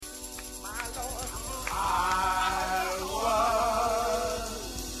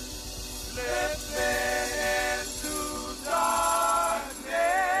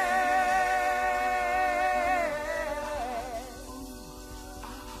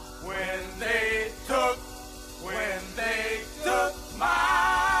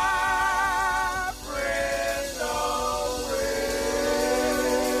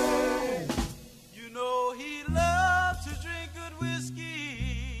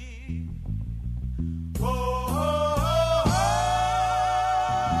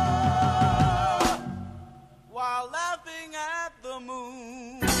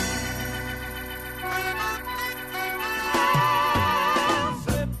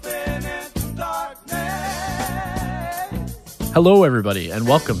Hello, everybody, and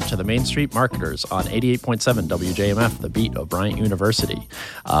welcome to the Main Street Marketers on 88.7 WJMF, the beat of Bryant University.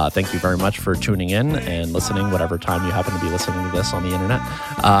 Thank you very much for tuning in and listening, whatever time you happen to be listening to this on the internet.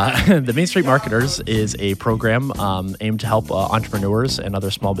 The Main Street Marketers is a program aimed to help entrepreneurs and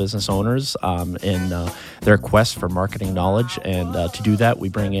other small business owners in their quest for marketing knowledge. And to do that, we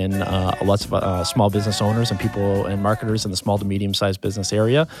bring in lots of small business owners and people and marketers in the small to medium-sized business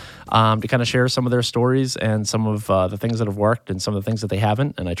area to kind of share some of their stories and some of the things that have worked and some of the things that they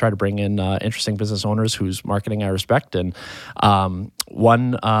haven't. And I try to bring in interesting business owners whose marketing I respect. And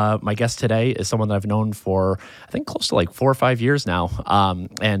my guest today is someone that I've known for, I think, close to like 4 or 5 years now,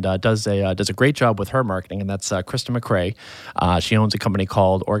 and does a great job with her marketing. And that's Kristen McCray. She owns a company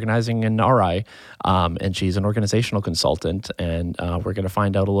called Organizing in RI, and she's an organizational consultant. And we're going to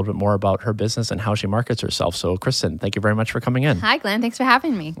find out a little bit more about her business and how she markets herself. So, Kristen, thank you very much for coming in. Hi, Glenn. Thanks for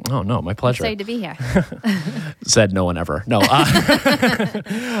having me. Oh, no, my pleasure. I'm excited to be here. Said no one ever. No.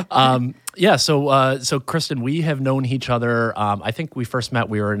 So Kristen, we have known each other. I think we first met.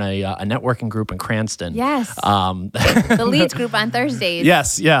 We were in a networking group in Cranston. Yes. The Leads group on Thursdays.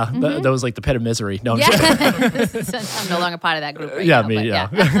 Yes. Yeah. Mm-hmm. That was like the pit of misery. No. Yeah. I'm no longer part of that group. Right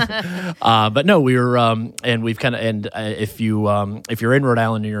now, But no, we were, and we've kind of, if you're in Rhode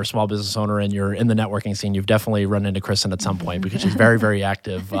Island and you're a small business owner and you're in the networking scene, you've definitely run into Kristen at some point because she's very, very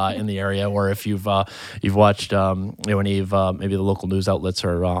active in the area. Or if you've watched any of maybe the local news outlets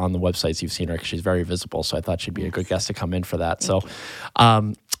or on the websites, you've seen her because she's very visible. So I thought she'd be a good guest to come in for that.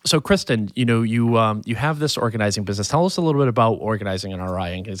 So Kristen, you have this organizing business. Tell us a little bit about Organizing in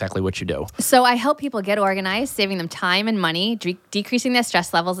RI and exactly what you do. So I help people get organized, saving them time and money, decreasing their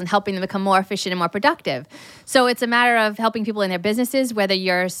stress levels, and helping them become more efficient and more productive. So it's a matter of helping people in their businesses, whether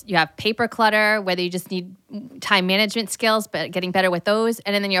you have paper clutter, whether you just need time management skills, but getting better with those,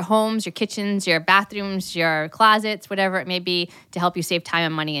 and then your homes, your kitchens, your bathrooms, your closets, whatever it may be, to help you save time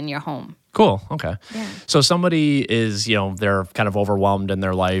and money in your home. Cool. Okay. Yeah. So somebody is, they're kind of overwhelmed in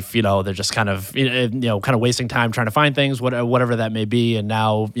their life. They're just kind of, kind of wasting time trying to find things, whatever that may be. And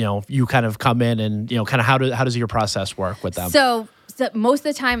now, you kind of come in and, kind of how does your process work with them? So most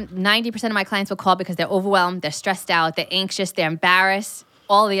of the time, 90% of my clients will call because they're overwhelmed, they're stressed out, they're anxious, they're embarrassed,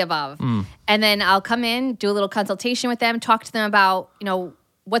 all the above. And then I'll come in, do a little consultation with them, talk to them about,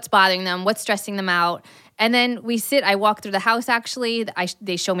 what's bothering them, what's stressing them out. And then I walk through the house, actually.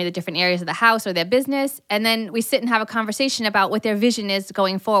 They show me the different areas of the house or their business. And then we sit and have a conversation about what their vision is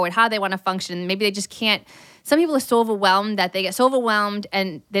going forward, how they want to function. Maybe they just can't. Some people are so overwhelmed that they get so overwhelmed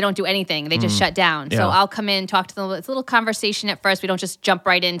and they don't do anything. They just shut down. Yeah. So I'll come in, talk to them. It's a little conversation at first. We don't just jump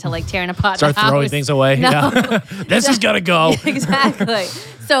right into like tearing apart the house. Start throwing things away. No. Yeah. This has got to go. Exactly.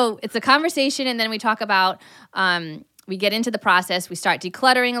 So it's a conversation, and then we talk about... we get into the process, we start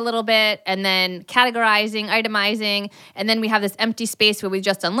decluttering a little bit, and then categorizing, itemizing, and then we have this empty space where we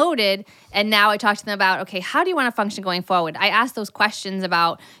just unloaded, and now I talk to them about, okay, how do you want to function going forward? I ask those questions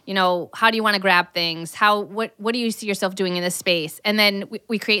about, how do you want to grab things? What do you see yourself doing in this space? And then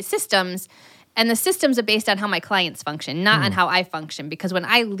we create systems. And the systems are based on how my clients function, not on how I function. Because when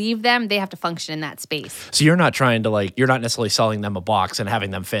I leave them, they have to function in that space. So you're not trying to you're not necessarily selling them a box and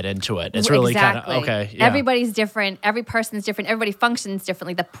having them fit into it. It's really kind of, okay. Yeah. Everybody's different. Every person's different. Everybody functions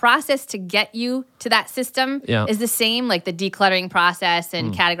differently. The process to get you to that system is the same, like the decluttering process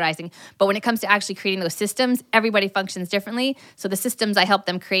and categorizing. But when it comes to actually creating those systems, everybody functions differently. So the systems I help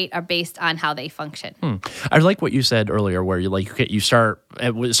them create are based on how they function. I like what you said earlier, where you start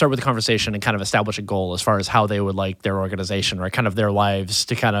with the conversation and kind of establish a goal as far as how they would like their organization or kind of their lives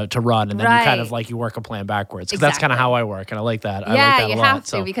to run, and then you kind of you work a plan backwards, because that's kind of how I work, and I like that. I like that a lot. You have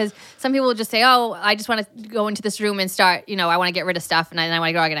to, because some people will just say, oh, I just want to go into this room and start, I want to get rid of stuff and I want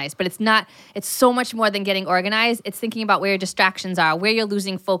to get organized. But it's not, it's so much more than getting organized. It's thinking about where your distractions are, where you're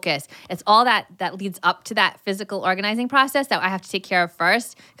losing focus. It's all that leads up to that physical organizing process that I have to take care of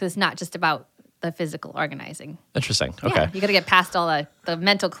first, because it's not just about the physical organizing. Interesting. Okay. You got to get past all the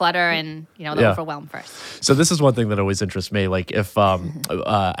mental clutter and the overwhelm first. So this is one thing that always interests me. Like if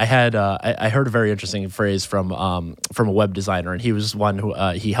I heard a very interesting phrase from a web designer, and he was one who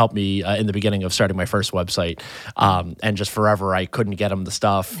he helped me in the beginning of starting my first website, and just forever I couldn't get him the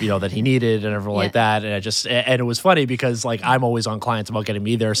stuff that he needed and everything like that, and it was funny because I'm always on clients about getting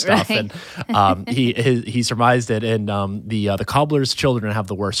me their stuff, right. And he surmised it in the cobbler's children have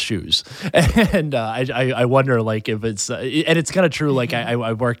the worst shoes. And I wonder if it's and it's kind of true. Like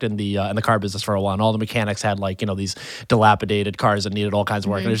I worked in the car business for a while, and all the mechanics had like, these dilapidated cars that needed all kinds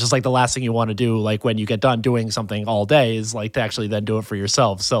of work. And it's just like the last thing you want to do, like when you get done doing something all day, is like to actually then do it for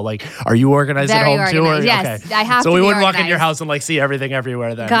yourself. So like, are you organized Very at home too? Or, yes, okay. I have so to we be wouldn't walk in your organized. house and like see everything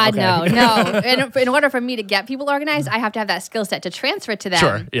everywhere then. God, okay. no. In order for me to get people organized, I have to have that skill set to transfer to them.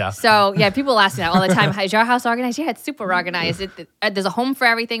 Sure, yeah. So, yeah, people ask me that all the time. Is your house organized? Yeah, it's super organized. There's a home for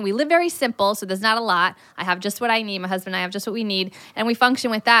everything. We live very simple, so there's not a lot. I have just what I need. My husband and I have just what we need, and we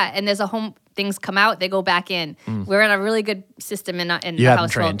function with that. And there's a home. Things come out, they go back in. We're in a really good system in the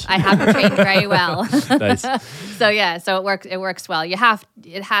household. Trained. I have them trained very well. Nice. So it works. It works well. You have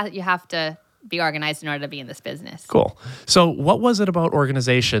to be organized in order to be in this business. Cool. So what was it about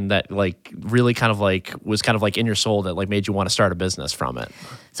organization that like really kind of like was kind of like in your soul that like made you want to start a business from it?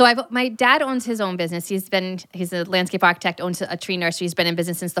 So my dad owns his own business. He's a landscape architect, owns a tree nursery. He's been in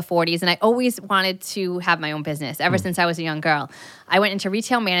business since the 40s. And I always wanted to have my own business ever since I was a young girl. I went into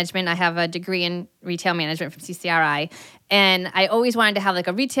retail management. I have a degree in retail management from CCRI. And I always wanted to have like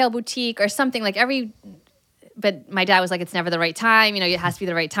a retail boutique or something but my dad was like, it's never the right time. It has to be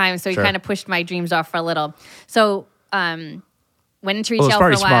the right time. So he kind of pushed my dreams off for a little. So went into retail for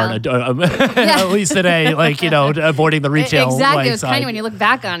a while. It's probably smart, at least today, like, avoiding the retail. Exactly. It was kind of, when you look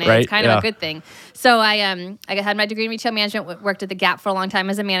back on it, right? It's kind of a good thing. So I had my degree in retail management, worked at the Gap for a long time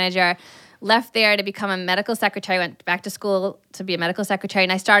as a manager, left there to become a medical secretary, went back to school to be a medical secretary,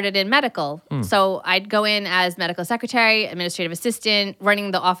 and I started in medical. So I'd go in as medical secretary, administrative assistant, running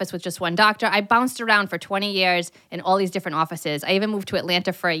the office with just one doctor. I bounced around for 20 years in all these different offices. I even moved to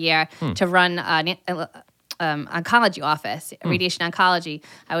Atlanta for a year to run oncology office, radiation oncology.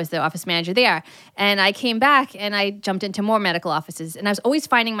 I was the office manager there. And I came back and I jumped into more medical offices. And I was always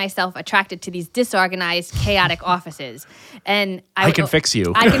finding myself attracted to these disorganized, chaotic offices. And I can fix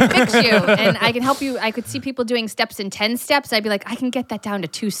you. I can fix you. And I can help you. I could see people doing steps in 10 steps. I'd be like, I can get that down to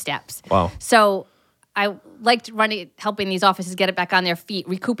 2 steps. Wow. So I liked helping these offices get it back on their feet,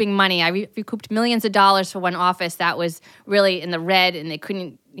 recouping money. I recouped millions of dollars for one office that was really in the red, and they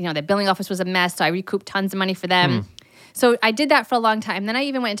couldn't, their billing office was a mess, so I recouped tons of money for them. So I did that for a long time. Then I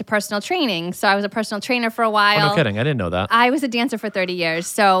even went into personal training. So I was a personal trainer for a while. Oh, no kidding. I didn't know that. I was a dancer for 30 years.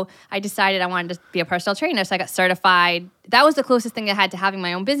 So I decided I wanted to be a personal trainer. So I got certified. That was the closest thing I had to having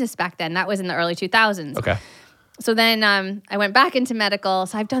my own business back then. That was in the early 2000s. Okay. So then I went back into medical.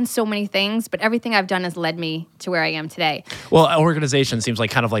 So I've done so many things, but everything I've done has led me to where I am today. Well, organization seems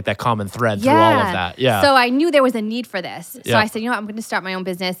like kind of like that common thread through all of that. Yeah. So I knew there was a need for this. So Yeah. I said, I'm going to start my own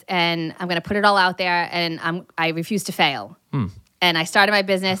business and I'm going to put it all out there, and I refuse to fail. And I started my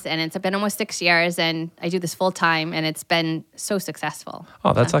business, and it's been almost 6 years, and I do this full time, and it's been so successful.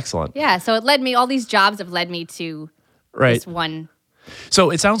 Oh, that's excellent. Yeah. So all these jobs have led me to this one. So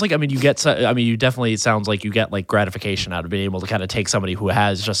it sounds like, you definitely, it sounds like you get like gratification out of being able to kind of take somebody who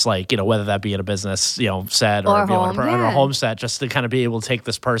has just like, whether that be in a business, set or a home set, just to kind of be able to take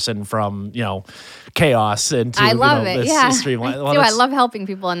this person from, chaos into, I love it. this Yeah. streamline. I love helping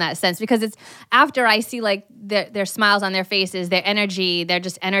people in that sense, because it's after I see like their smiles on their faces, their energy, they're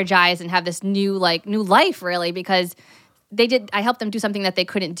just energized and have this new life really, because I helped them do something that they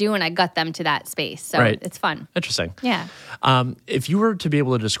couldn't do, and I got them to that space. So it's fun. Interesting. Yeah. If you were to be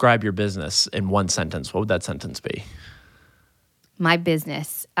able to describe your business in one sentence, what would that sentence be? My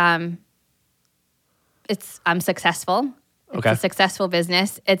business. I'm successful. It's a successful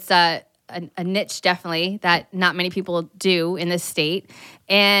business. It's a niche, definitely, that not many people do in this state.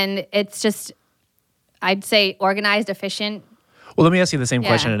 And it's just, I'd say, organized, efficient. Well, let me ask you the same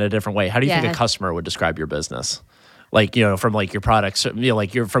question in a different way. How do you think a customer would describe your business? Like, from like your products,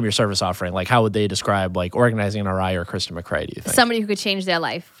 like from your service offering, like how would they describe like Organizing RI or Kristen McRae, do you think? Somebody who could change their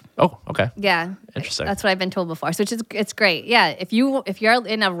life. Oh, okay. Yeah. Interesting. That's what I've been told before. So it's great. Yeah. If you're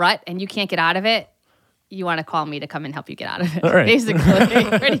in a rut and you can't get out of it, you want to call me to come and help you get out of it. All right. Basically,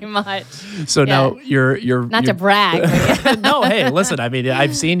 pretty much. So now you're not to brag. No, hey, listen.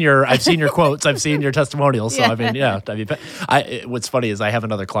 I've seen your quotes. I've seen your testimonials. So what's funny is I have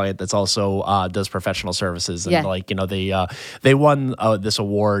another client that's also does professional services, and they won this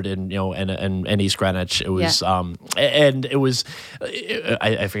award in East Greenwich. It was and it was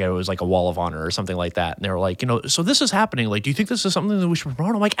I forget, it was like a Wall of Honor or something like that. And they were like, so this is happening. Like, do you think this is something that we should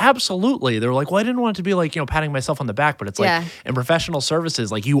promote? I'm like, absolutely. They were like, well, I didn't want it to be like, patting myself on the back, but it's like in professional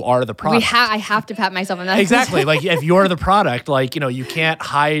services, like you are the product. I have to pat myself on the back. Exactly. Like if you're the product, like, you can't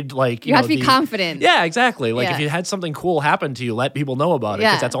hide, like, you have to be confident. Yeah, exactly. Like if you had something cool happen to you, let people know about it,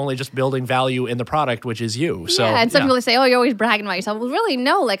 because that's only just building value in the product, which is you. So and some people say, oh, you're always bragging about yourself. Well, really,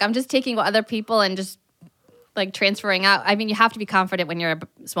 no. Like I'm just taking other people and just like transferring out. I mean, you have to be confident when you're a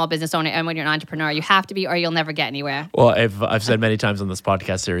small business owner and when you're an entrepreneur. You have to be, or you'll never get anywhere. Well, I've said many times on this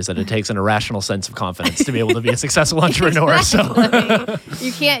podcast series that it takes an irrational sense of confidence to be able to be a successful entrepreneur. Exactly.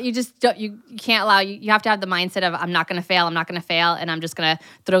 You can't allow, you have to have the mindset of, I'm not going to fail, and I'm just going to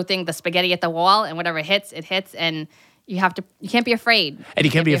throw the spaghetti at the wall, and whatever hits, it hits. And you can't be afraid. And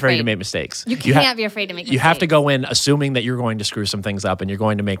you can't be afraid to make mistakes. You can't be afraid to make mistakes. You have to go in assuming that you're going to screw some things up and you're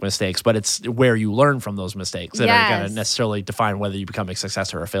going to make mistakes, but it's where you learn from those mistakes that are going to necessarily define whether you become a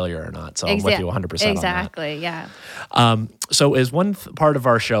success or a failure or not. So I'm with you 100% on that. Exactly, yeah. So as one part of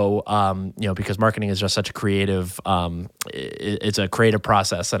our show, because marketing is just such a creative, it's a creative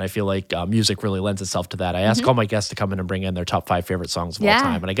process, and I feel like music really lends itself to that. I ask all my guests to come in and bring in their top 5 favorite songs of all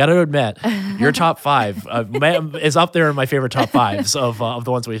time, and I got to admit, your top 5 is up there in my favorite top 5s of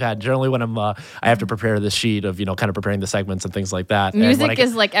the ones we've had. Generally, when I have to prepare this sheet of kind of preparing the segments and things like that. Music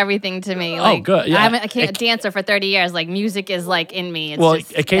is like everything to me. Like, good. Yeah. I can't a dancer for 30 years. Like music is like in me.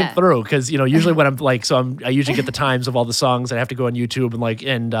 It came through because usually when I'm like, I usually get the times of all the songs. I have to go on YouTube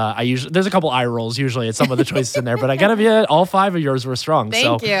and I usually there's a couple eye rolls usually at some of the choices in there, but I gotta be all 5 of yours were strong.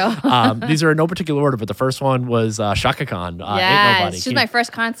 Thank you. These are in no particular order, but the first one was Chaka Khan. Ain't Nobody. She was my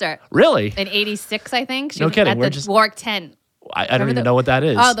first concert. Really? In '86, I think. No kidding. At the Warwick Tent. I don't even know what that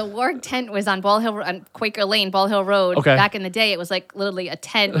is. Oh, the Warwick Tent was on Quaker Lane, Ball Hill Road. Okay. Back in the day, it was like literally a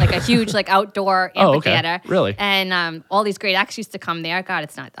tent, like a huge like outdoor amphitheater. Okay. Really? And all these great acts used to come there. God,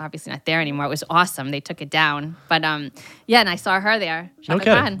 it's obviously not there anymore. It was awesome. They took it down, but and I saw her there. Chaka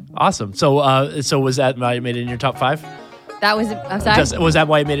Khan. Awesome. So was that why you made it in your top 5? That was, I'm sorry? Was that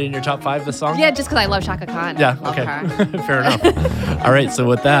why you made it in your top 5, the song? Yeah, just because I love Chaka Khan. Yeah, love okay. her. Fair enough. All right, so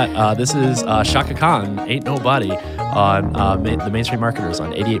with that, this is Chaka Khan, Ain't Nobody, on the Main Street Marketers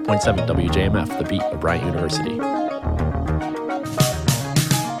on 88.7 WJMF, the beat of Bryant University.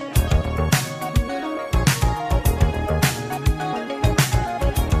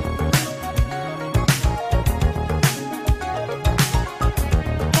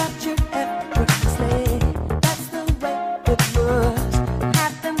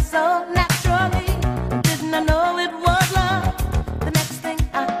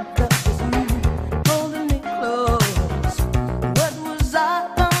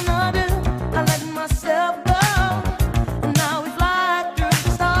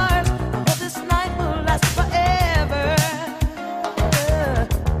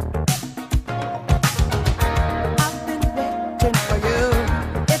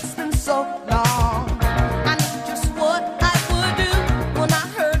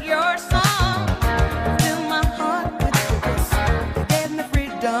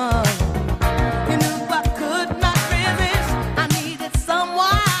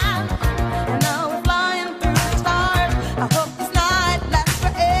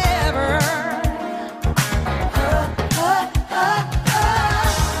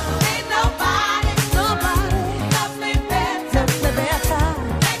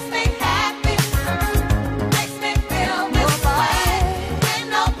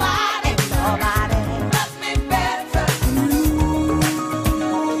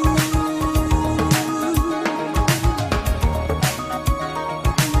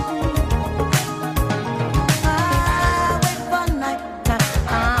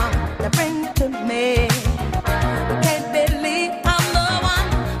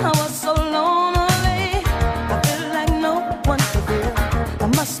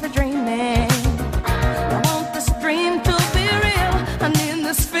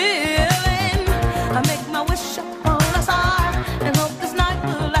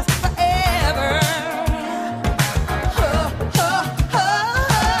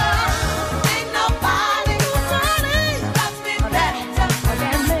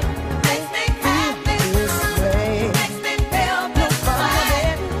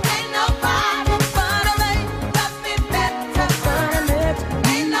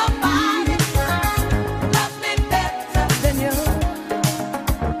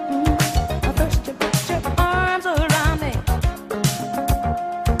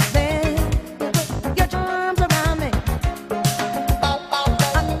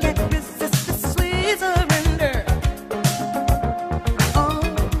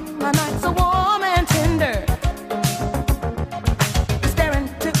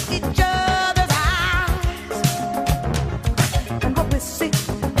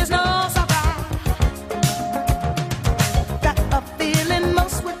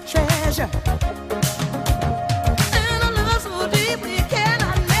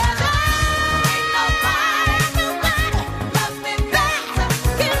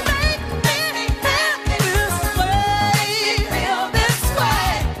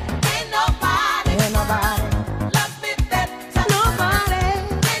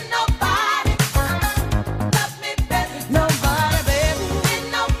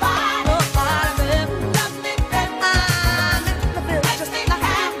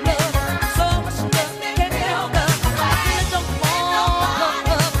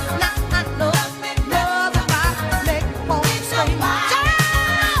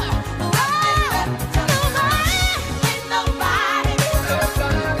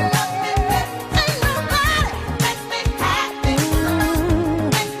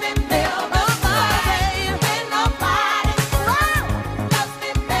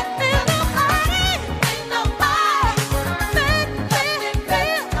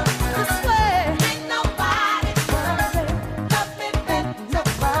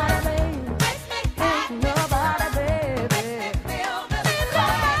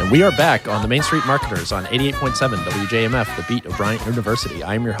 We are back on the Main Street Marketers on 88.7 WJMF, the beat of Bryant University.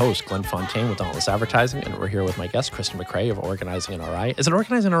 I'm your host, Glenn Fontaine with Dauntless Advertising, and we're here with my guest, Kristen McRae of Organizing in RI. Is it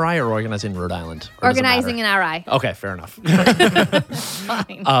Organizing in RI or Organizing in Rhode Island? Organizing in RI. Okay, fair enough.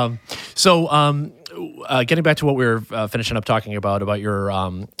 Fine. Getting back to what we were finishing up talking about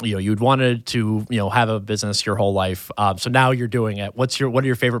your, you'd wanted to, have a business your whole life. So now you're doing it. What are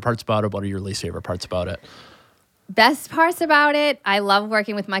your favorite parts about it? What are your least favorite parts about it? Best parts about it, I love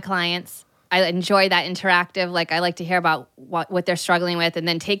working with my clients. I enjoy that interactive. Like I like to hear about what they're struggling with, and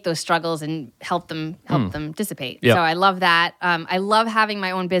then take those struggles and help them dissipate. Yep. So I love that. I love having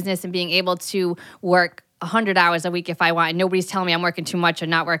my own business and being able to work 100 hours a week if I want. And nobody's telling me I'm working too much or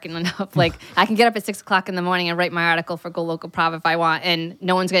not working enough. Like I can get up at 6 o'clock in the morning and write my article for Go Local Prov if I want, and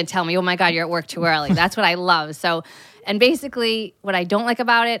no one's going to tell me, oh my God, you're at work too early. That's what I love. So, and basically what I don't like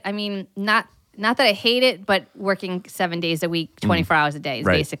about it, I mean, not that I hate it, but working 7 days a week, 24 hours a day is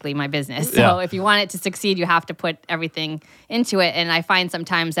basically my business. So if you want it to succeed, you have to put everything into it. And I find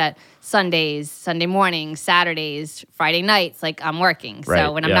sometimes that Sundays, Sunday mornings, Saturdays, Friday nights, like I'm working.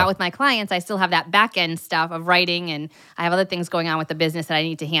 So when I'm not with my clients, I still have that back end stuff of writing, and I have other things going on with the business that I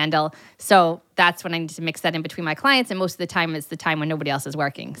need to handle. So that's when I need to mix that in between my clients. And most of the time it's the time when nobody else is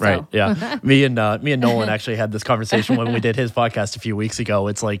working. So. Right. Yeah. Me and Nolan actually had this conversation when we did his podcast a few weeks ago.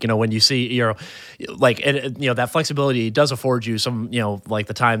 It's like, when you see, that flexibility does afford you some, like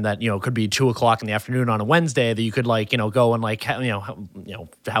the time that, could be 2 o'clock in the afternoon on a Wednesday that you could go and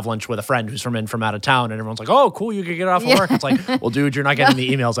have lunch with a friend who's from out of town, and everyone's like, oh, cool, you could get off of work. It's like, well, dude, you're not getting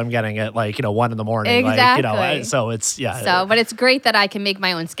the emails I'm getting at 1 in the morning. Exactly. So it's, but it's great that I can make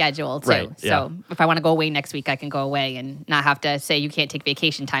my own schedule too. Right. So if I want to go away next week, I can go away and not have to say you can't take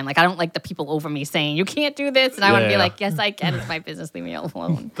vacation time. Like I don't like the people over me saying you can't do this, and I want to be like, yes, I can. It's my business. Leave me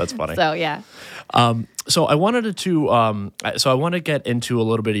alone. That's funny. So yeah. So I wanted to get into a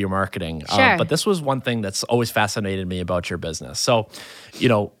little bit of your marketing. Sure. But this was one thing that's always fascinated me about your business. So,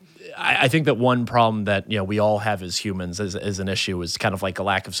 I think that one problem that we all have as humans is an issue is kind of like a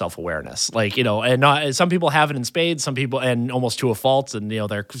lack of self-awareness. And some people have it in spades, some people, and almost to a fault, and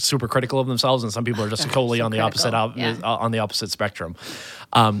they're super critical of themselves, and some people are just totally on the opposite spectrum.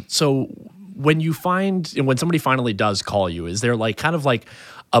 So when somebody finally does call you, is there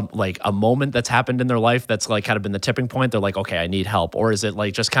a moment that's happened in their life that's kind of been the tipping point? They're like, okay, I need help. Or is it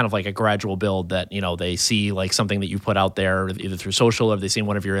just kind of a gradual build that, they see something that you put out there either through social or they've seen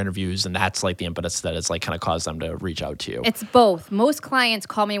one of your interviews, and that's the impetus that has kind of caused them to reach out to you? It's both. Most clients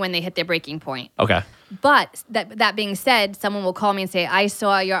call me when they hit their breaking point. Okay. But that being said, someone will call me and say, I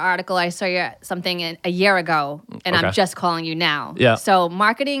saw your article, I saw your something a year ago, and I'm just calling you now. Yeah. So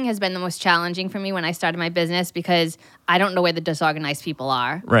marketing has been the most challenging for me when I started my business, because I don't know where the disorganized people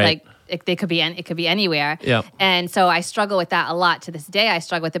are. Right. It could be anywhere. Yeah. And so I struggle with that a lot. To this day, I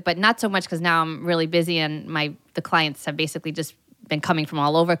struggle with it, but not so much because now I'm really busy, and the clients have basically just been coming from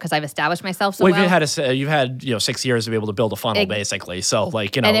all over because I've established myself so well. You've had 6 years to be able to build a funnel, basically. So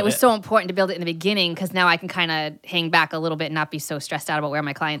and it was so important to build it in the beginning, because now I can kind of hang back a little bit and not be so stressed out about where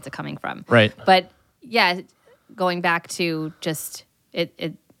my clients are coming from. Right. But yeah, going back to just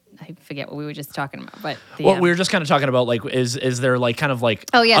it. I forget what we were just talking about, but we were just kind of talking about is there a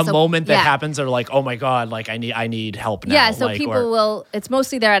moment that happens, or oh my God, I need help now. Yeah, so people will. It's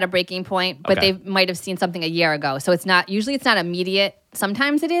mostly they're at a breaking point, but they might have seen something a year ago. So it's not immediate.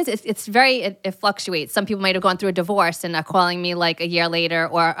 Sometimes it is. It fluctuates. Some people might have gone through a divorce and are calling me a year later,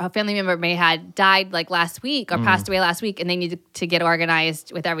 or a family member may have died last week or passed away last week, and they need to get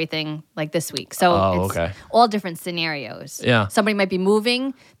organized with everything this week. So it's all different scenarios. Yeah. Somebody might be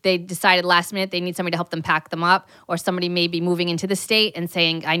moving. They decided last minute they need somebody to help them pack them up, or somebody may be moving into the state and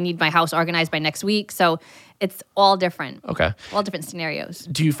saying, I need my house organized by next week. So it's all different. Okay. All different scenarios.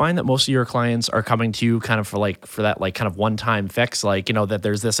 Do you find that most of your clients are coming to you kind of for that kind of one-time fix, that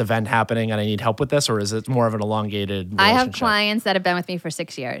there's this event happening and I need help with this, or is it more of an elongated relationship? I have clients that have been with me for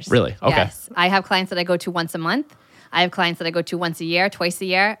 6 years. Really? Okay. Yes. I have clients that I go to once a month. I have clients that I go to once a year, twice a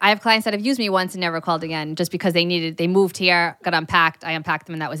year. I have clients that have used me once and never called again, just because they moved here, got unpacked, I unpacked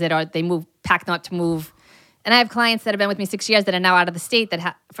them, and that was it. Or they packed them up to move. And I have clients that have been with me 6 years that are now out of the state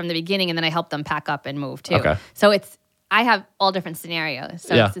from the beginning, and then I help them pack up and move too. Okay. So I have all different scenarios.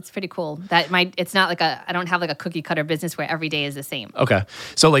 So it's pretty cool. It's not I don't have a cookie cutter business where every day is the same. Okay.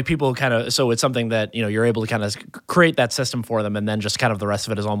 So people so it's something that, you're able to kind of create that system for them, and then just kind of the rest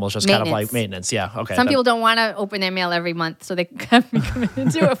of it is almost just kind of like maintenance. Yeah. Okay. Some people don't want to open their mail every month, so they have me come in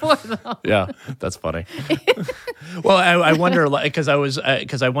and do it for them. Yeah. That's funny. Well, I wonder, because I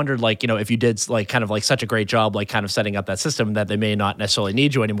wondered, if you did kind of such a great job, kind of setting up that system, that they may not necessarily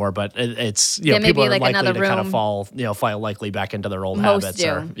need you anymore, but it's, people are likely to kind of fall fall likely back into their old Most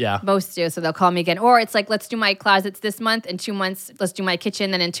habits. do. Most do. So they'll call me again. Or it's like, let's do my closets this month. In 2 months, let's do my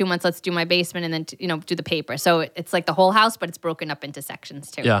kitchen. Then in 2 months, let's do my basement. And then, do the paper. So it's like the whole house, but it's broken up into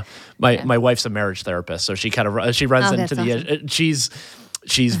sections too. Yeah. My wife's a marriage therapist. So she kind of, she runs into the,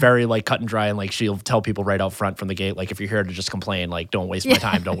 she's very like cut and dry, and like she'll tell people right out front from the gate, like, if you're here to just complain, like, don't waste my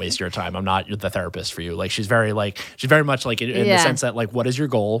time, don't waste your time. I'm not the therapist for you. Like, she's very much like in the sense that, like, what is your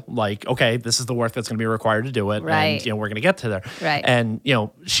goal? Like, okay, this is the work that's going to be required to do it. Right. And, we're going to get to there. Right. And,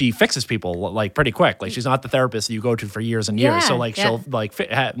 she fixes people like pretty quick. Like, she's not the therapist that you go to for years and years. So like, she'll like,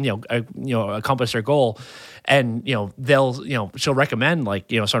 accomplish their goal. And, she'll recommend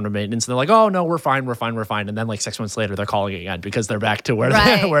like, sort of maintenance. And they're like, oh no, we're fine. And then like 6 months later, they're calling again because they're back to where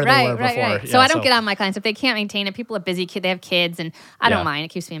they were before. Right. So I don't get on my clients if they can't maintain it. People are busy, they have kids, and I don't mind. It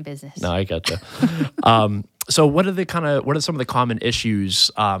keeps me in business. No, I gotcha. So what are some of the common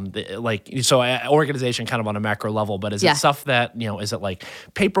issues, organization kind of on a macro level, but is it stuff that, is it like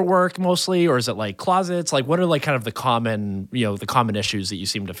paperwork mostly, or is it like closets? Like, what are like kind of the common issues that you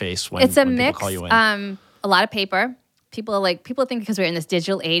seem to face when people call you in? A lot of paper. People think because we're in this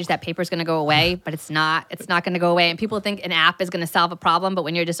digital age that paper is going to go away, but it's not. It's not going to go away. And people think an app is going to solve a problem, but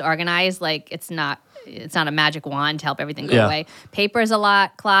when you're disorganized, like, it's not a magic wand to help everything go away. Paper is a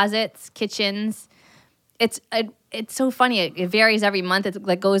lot. Closets, kitchens. It's so funny. It varies every month. It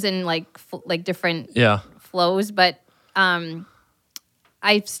like goes in like different flows, but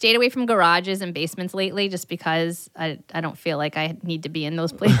I've stayed away from garages and basements lately just because I don't feel like I need to be in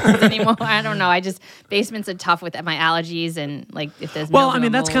those places anymore. I don't know. Basements are tough with my allergies and like if there's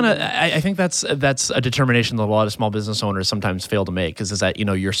that's kind of I think that's a determination that a lot of small business owners sometimes fail to make, is that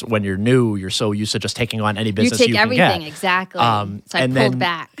when you're new, you're so used to just taking on any business you can get. You take everything, exactly. So I pulled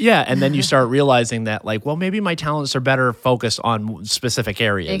back. Yeah, and then you start realizing that like, well, maybe my talents are better focused on specific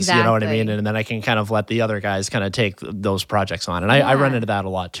areas. Exactly. You know what I mean? And then I can kind of let the other guys kind of take those projects on. And I run into that a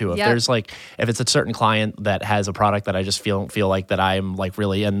lot too. If there's like, if it's a certain client that has a product that I just feel like that I'm like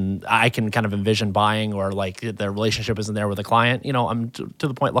really, and I can kind of envision buying, or like the relationship isn't there with the client, I'm to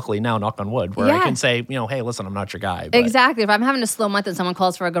the point, luckily now, knock on wood, where I can say, hey, listen, I'm not your guy. But. Exactly. If I'm having a slow month and someone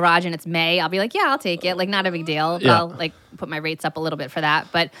calls for a garage and it's May, I'll be like, yeah, I'll take it. Like, not a big deal. Yeah. I'll like put my rates up a little bit for that.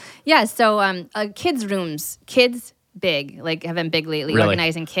 But yeah, so kids' rooms, big, like have been big lately, really?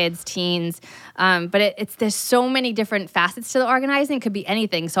 Organizing kids, teens. But there's so many different facets to the organizing. It could be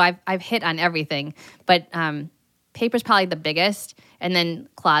anything. So I've hit on everything. But paper's probably the biggest, and then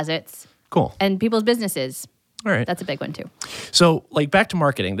closets. Cool. And people's businesses. All right. That's a big one too. So like back to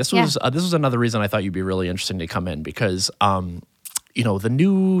marketing, this was another reason I thought you'd be really interesting to come in, because the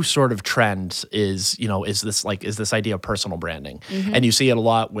new sort of trend is this idea of personal branding. Mm-hmm. And you see it a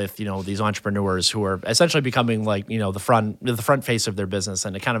lot with, these entrepreneurs who are essentially becoming like, the front face of their business,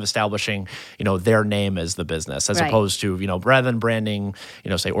 and kind of establishing, their name as the business, as opposed to, rather than branding,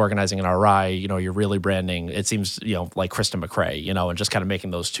 say organizing an RI, you're really branding, it seems, like Krista McRae, and just kind of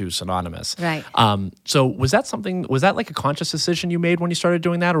making those two synonymous. Right. So was that like a conscious decision you made when you started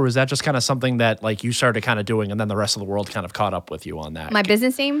doing that? Or was that just kind of something that like you started kind of doing and then the rest of the world kind of caught up with you on that? My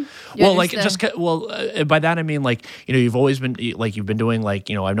business name? By that I mean like, you've always been like, you've been doing like,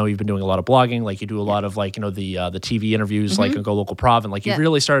 I know you've been doing a lot of blogging, like you do a lot of like, the TV interviews, like on Go Local Prov, and like you've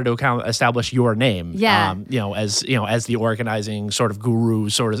really started to establish your name, as the organizing sort of guru,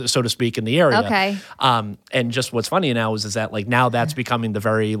 so to speak, in the area. Okay. And just what's funny now is that like now that's becoming the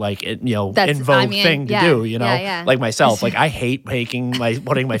very like in vogue thing to do, like myself, like I hate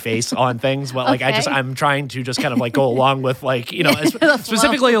putting my face on things, but like I'm trying to just kind of like go along with like,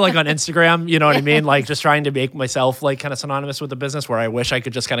 specifically like on Instagram, you know what I mean? Like just trying to make myself like kind of synonymous with the business, where I wish I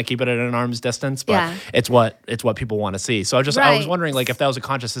could just kind of keep it at an arm's distance, but it's what people want to see. So I was wondering like if that was a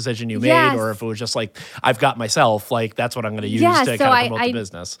conscious decision you made, or if it was just like, I've got myself, like that's what I'm going to use to kind of promote the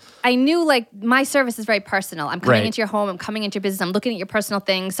business. I knew like my service is very personal. I'm coming into your home, I'm coming into your business, I'm looking at your personal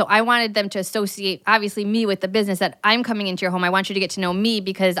things. So I wanted them to associate obviously me with the business, that I'm coming into your home. I want you to get to know me,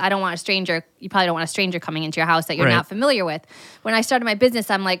 because I don't want a stranger. You probably don't want a stranger coming into your house that you're not familiar with. When I started my business,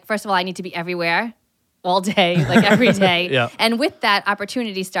 I'm like, first of all, I need to be everywhere all day, like every day. And with that,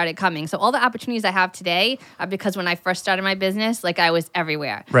 opportunities started coming. So all the opportunities I have today are because when I first started my business, like I was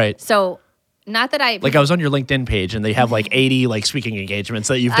everywhere. Right. So not that I was on your LinkedIn page, and they have like 80 like speaking engagements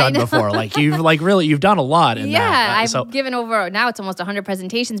that you've done before. Like you've done a lot in that. I've given over, now it's almost 100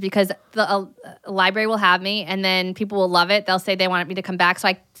 presentations, because the library will have me, and then people will love it. They'll say they want me to come back. So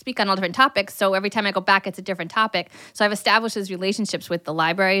I speak on all different topics. So every time I go back, it's a different topic. So I've established those relationships with the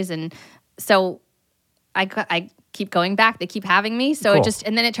libraries, and so I keep going back. They keep having me. So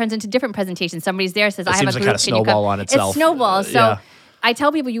and then it turns into different presentations. Somebody's there, says, I have a group. It seems like kind of snowball on itself. It snowballs. So I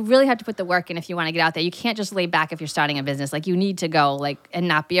tell people you really have to put the work in if you want to get out there. You can't just lay back if you're starting a business. Like you need to go and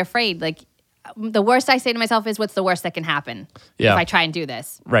not be afraid. Like the worst I say to myself is, what's the worst that can happen if I try and do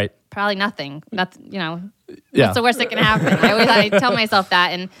this? Right. Probably nothing. What's the worst that can happen? I tell myself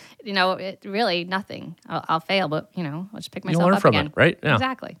that, and really nothing. I'll fail, but I'll just pick myself learn up from again. it, right? Yeah.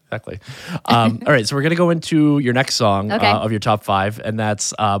 Exactly. All right, so we're gonna go into your next song Okay. of your top 5, and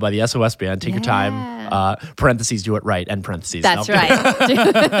that's by the SOS Band. Take your time. Parentheses, do it right. End parentheses. That's No.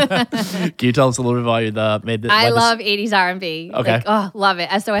 right. Can you tell us a little bit about you made this? I love 80s R&B. Okay. Love it.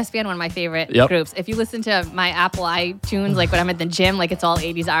 SOS Band, one of my favorite Yep. groups. If you listen to my Apple iTunes, like when I'm at the gym, like it's all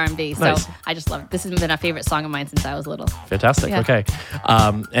 80s R&B. So Nice. I just love it. This has been a favorite song of mine since I was little. Fantastic. Yeah. Okay.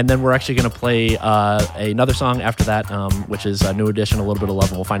 And then we're actually going to play another song after that, which is a New Edition, A Little Bit of Love,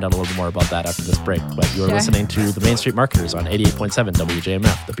 and we'll find out a little bit more about that after this break. But you're Sure. listening to the Main Street Marketers on 88.7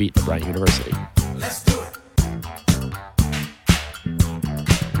 WJMF, the beat of Bryant University. Let's do it.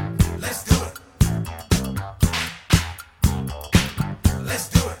 Let's do it. Let's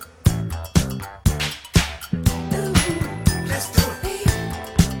do it. Let's do it.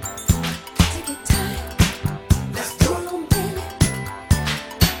 Take your time. Let's do it. Hold on, baby.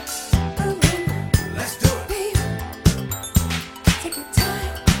 Let's do it. Baby. Take your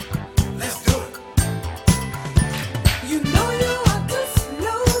time. Let's do it. You know you ought to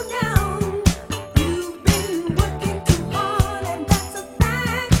slow down. You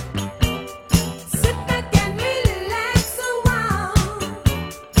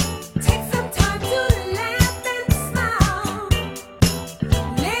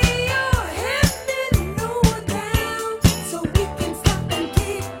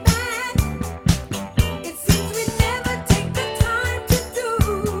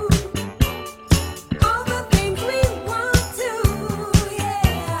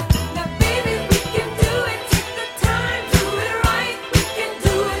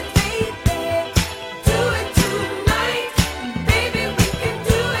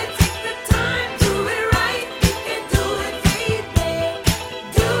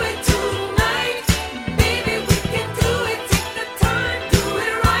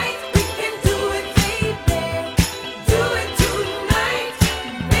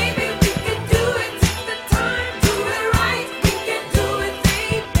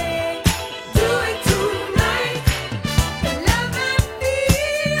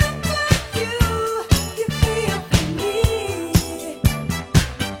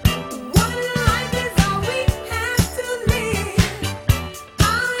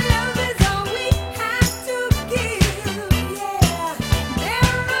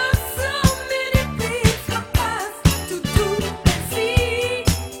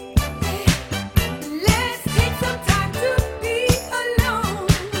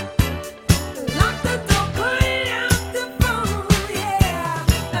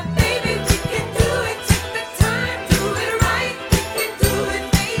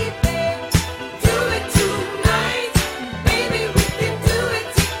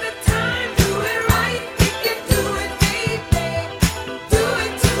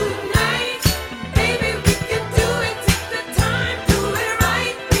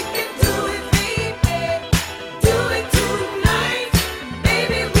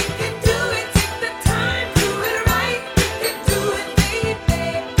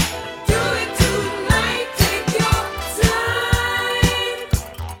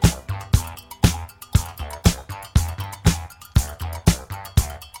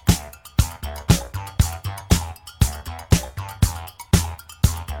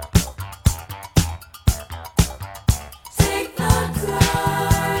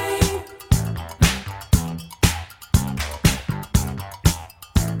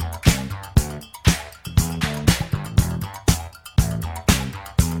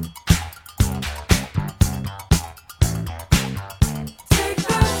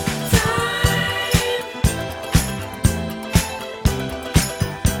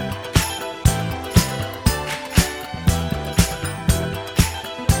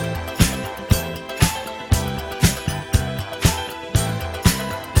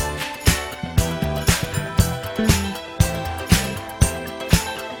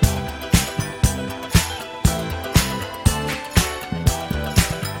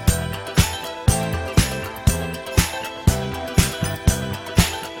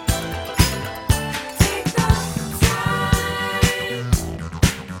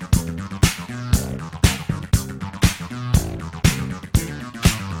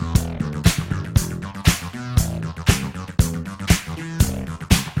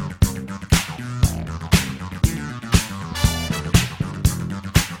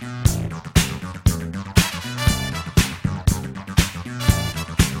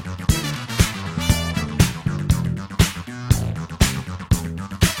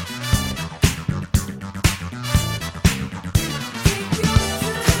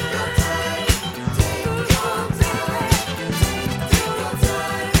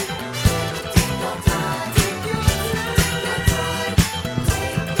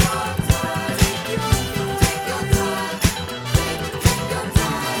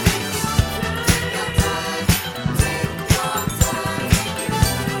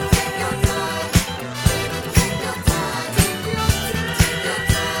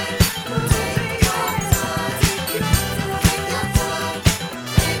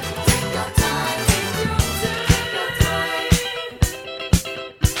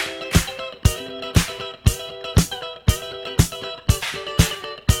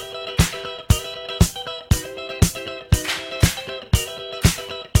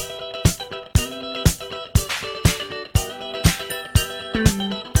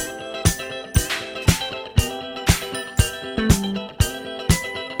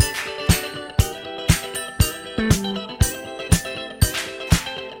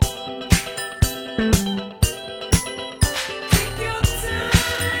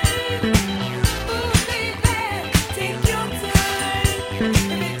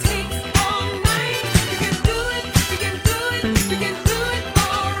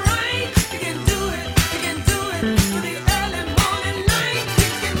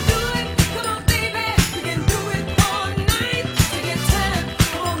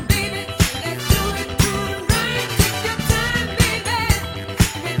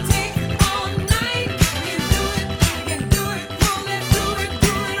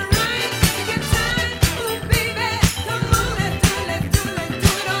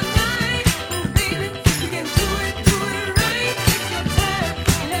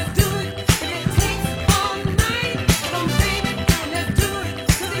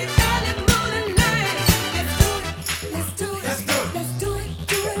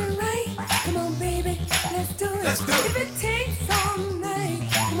Let's do If it. it takes all night,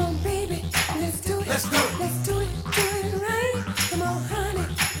 come on, baby, let's do it. Let's do it. Let's do it right. Come on, honey,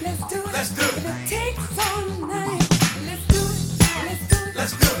 let's do it. Let's do it. If it takes all night, let's do it. Let's do it.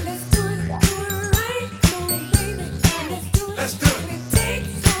 Let's do it. Let's do it right. Come on, baby, let's do it. Let's do it. If it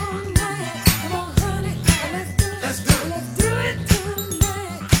takes all night, come on, honey, let's do it. Let's do it. Let's do it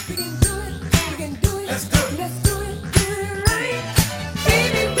tonight. We can do it. We can do it. Let's do it. Let's do it right.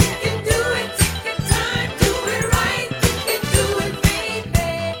 Baby, we can do it. Take your time, do it right. We can do it,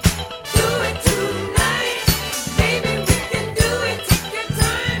 baby. Do it tonight. Baby, we can do it. Take your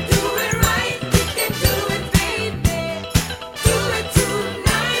time, do it right. We can do it, baby. Do it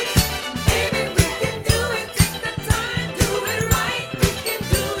tonight. Baby, we can do it. Take the time, do it right. We can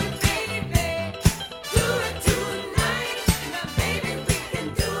do it, baby. Do it tonight. Now, baby, we can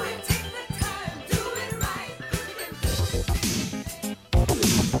do it. Take the time, do it right. We can do it.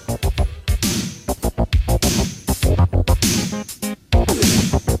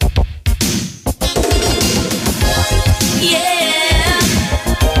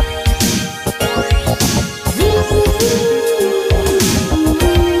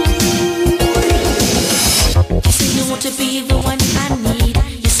 You say you want to be the one I need.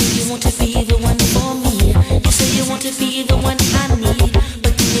 You say you want to be the one for me. You say you want to be the one I need,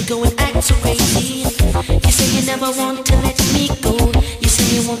 but then you go and act so crazy. You say you never want to let me go. You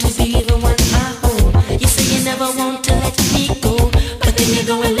say you want to be the one I hold. You say you never want to let me go, but then you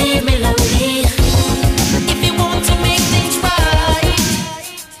go and leave me lonely. If you want to make things right,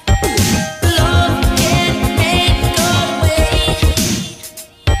 love can make a way.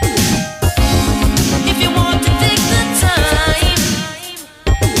 If you want to take the time,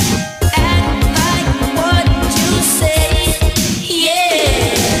 act like what you say, yeah.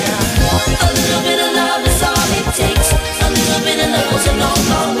 A little bit of love is all it takes. A little bit of love goes a long,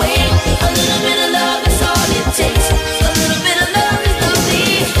 long way. A little bit of love is all it takes. A little bit of love is lovely.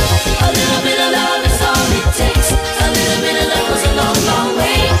 A little bit of love is all it takes. A little bit of love goes a long, long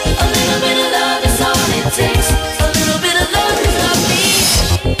way. A little bit of love is all it takes. A little bit of love is lovely.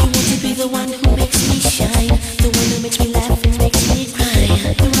 You want to be the one who makes me shine, the one who makes me laugh and makes me cry.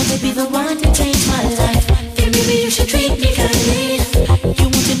 You want to be the one to change my life, then maybe you should treat me kindly. You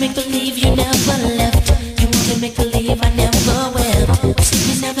want to make believe you never left. You want to make believe I never wept. So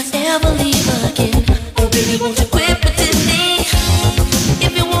you never ever leave again. Oh baby, won't you quit pretending?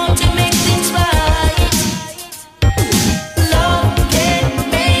 If you want to make things right, love can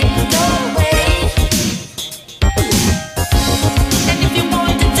make a way. And if you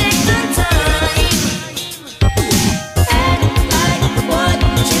want to take the time, act like what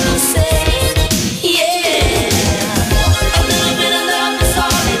you say, yeah. A little bit of love is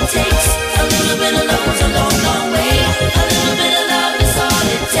all it takes. A little bit of love goes a long, long way. A little bit of love is all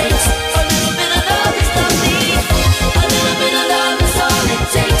it takes. A little bit of love is lovely. A little bit of love is all it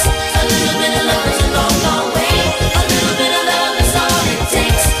takes. A little bit of love goes a long, long way. A little bit of love is all it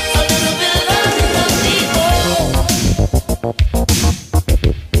takes. A little bit of love is lovely. Oh.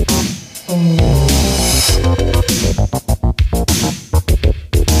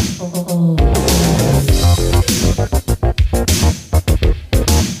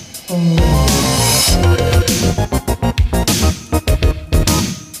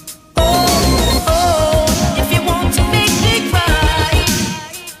 If you want to make me cry,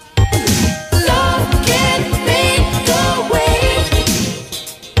 love can make a way.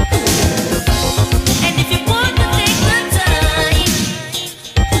 And if you want to take the time,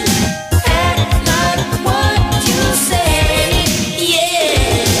 act like what you say,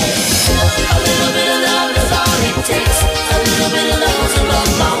 yeah. A little bit of love is all it takes. A little bit of love goes a long,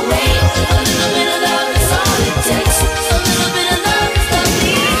 long way. A little bit of love is all it takes. A little bit of love is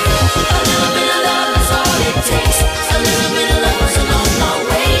lovely. A little bit of love is all it takes. A little bit of love goes a long, long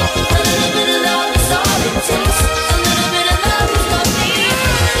way. A little bit of love is all it takes. A little bit of love is lovely.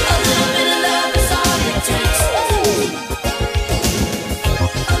 A little bit of love is all it takes. A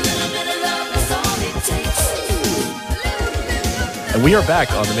little bit of love is all it takes. And we are back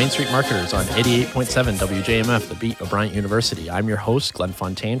on the Main Street Marketers on 88.7 WJMF, the beat of Bryant University. I'm your host, Glenn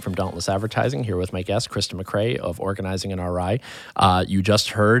Fontaine from Dauntless Advertising, here with my guest, Krista McCrae of Organizing and RI. You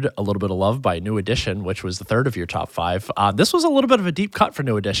just heard A Little Bit of Love by New Edition, which was the third of your top five. This was a little bit of a deep cut for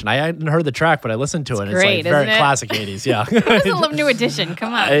New Edition. I hadn't heard the track, but I listened to it, and great, it's like very isn't it? classic 80s, yeah. Who doesn't love New Edition?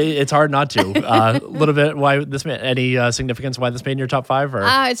 Come on. It's hard not to. A little bit, why this made any significance why this made in your top five? Or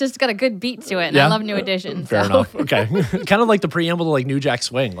It's just got a good beat to it, and Yeah? I love New Edition. Fair so. enough. Okay. Kind of like the preamble to like New Jack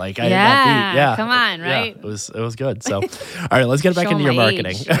Swing. Like that Yeah, beat. Yeah. come on, Yeah, right? it was good. So, all right, let's get back Show into your my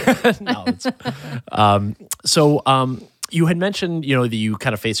marketing. age. No, it's, You had mentioned, that you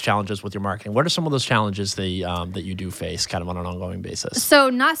kind of face challenges with your marketing. What are some of those challenges that you do face kind of on an ongoing basis? So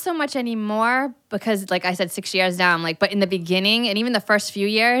not so much anymore because, like I said, 6 years now, but in the beginning and even the first few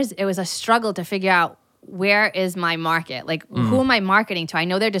years, it was a struggle to figure out where is my market? Like, who am I marketing to? I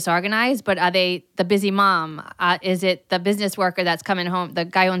know they're disorganized, but are they the busy mom? Is it the business worker that's coming home, the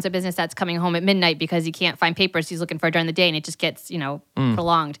guy who owns a business that's coming home at midnight because he can't find papers he's looking for during the day and it just gets,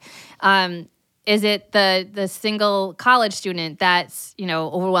 prolonged? Is it the single college student that's,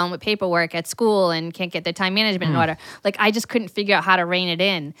 overwhelmed with paperwork at school and can't get their time management in order? Like, I just couldn't figure out how to rein it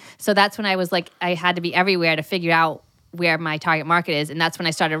in. So that's when I was like, I had to be everywhere to figure out where my target market is. And that's when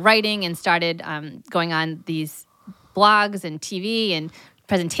I started writing and started going on these blogs and TV and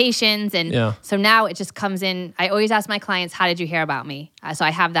presentations. And so now it just comes in. I always ask my clients, how did you hear about me? So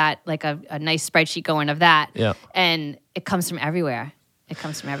I have that, like a nice spreadsheet going of that. Yeah. And it comes from everywhere. It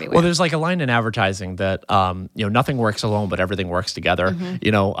comes from everywhere. Well, there's like a line in advertising that, nothing works alone, but everything works together.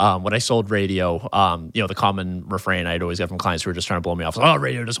 When I sold radio, the common refrain I'd always get from clients who were just trying to blow me off, oh,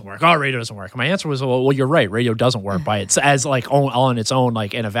 radio doesn't work. Oh, radio doesn't work. And my answer was, well, you're right. Radio doesn't work by its as like on its own,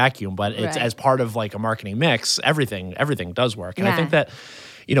 like in a vacuum, but it's as part of like a marketing mix. Everything does work. And I think that,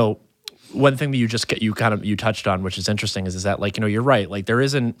 one thing that you touched on, which is interesting, is that like, you're right. Like there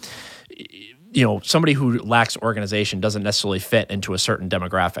isn't, somebody who lacks organization doesn't necessarily fit into a certain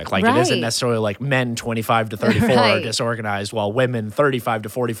demographic. Like it isn't necessarily like men 25 to 34 are disorganized, while women 35 to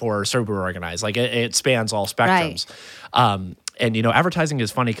 44 are super organized. Like it spans all spectrums. And, advertising is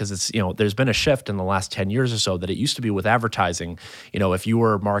funny because it's, there's been a shift in the last 10 years or so that it used to be with advertising. If you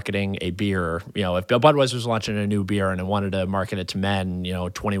were marketing a beer, if Budweiser was launching a new beer and it wanted to market it to men,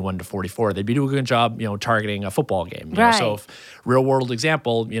 21 to 44, they'd be doing a good job, targeting a football game. So if real world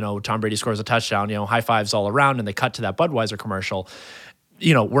example, Tom Brady scores a touchdown, high fives all around, and they cut to that Budweiser commercial.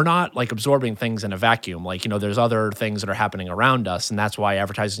 We're not like absorbing things in a vacuum. Like, there's other things that are happening around us. And that's why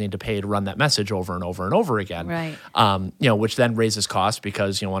advertisers need to pay to run that message over and over and over again. Right. Which then raises costs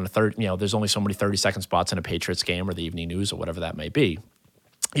because, on a third, there's only so many 30-second spots in a Patriots game or the evening news or whatever that may be.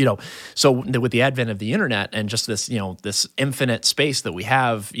 So with the advent of the internet and just this, this infinite space that we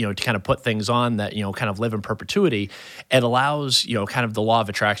have, to kind of put things on that, kind of live in perpetuity, it allows, kind of the law of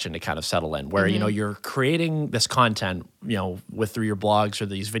attraction to kind of settle in where, you're creating this content, through your blogs or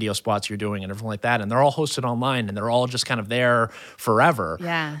these video spots you're doing and everything like that. And they're all hosted online and they're all just kind of there forever.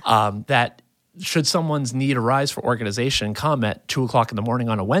 Yeah. That should someone's need arise for organization come at 2:00 in the morning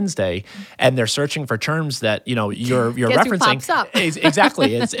on a Wednesday, and they're searching for terms that you're Guess who referencing. pops up?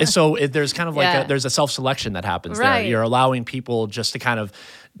 Exactly. There's kind of like there's a self-selection that happens there. Right. You're allowing people just to kind of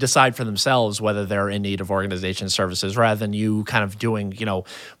decide for themselves whether they're in need of organization services, rather than you kind of doing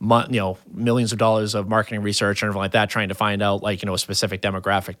millions of dollars of marketing research or anything like that, trying to find out like a specific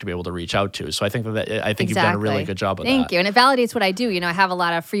demographic to be able to reach out to. So I think you've done a really good job of that. Thank you. And it validates what I do. I have a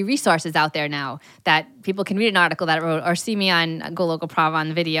lot of free resources out there now that people can read an article that I wrote or see me on Go Local Prov on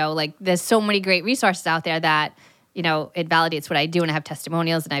the video. Like there's so many great resources out there that it validates what I do, and I have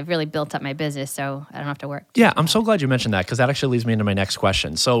testimonials, and I've really built up my business, so I don't have to work. Yeah, I'm so glad you mentioned that because that actually leads me into my next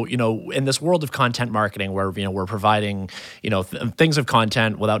question. So, in this world of content marketing where, we're providing, things of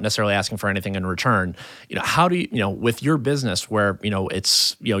content without necessarily asking for anything in return, how do you, with your business where,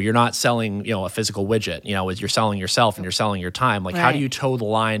 it's, you're not selling, a physical widget, you're selling yourself and you're selling your time. Like, how do you toe the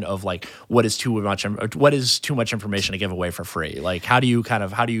line of like, what is too much information to give away for free? Like, how do you kind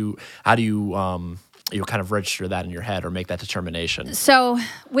of register that in your head or make that determination? So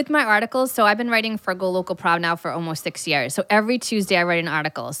with my articles, I've been writing for Go Local Prov now for almost 6 years. So every Tuesday I write an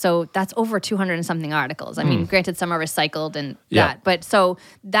article. So that's over 200 and something articles. I mean, granted, some are recycled and that, but so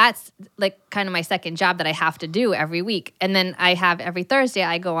that's like kind of my second job that I have to do every week. And then I have every Thursday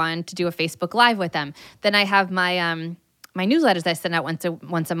I go on to do a Facebook Live with them. Then I have my my newsletters that I send out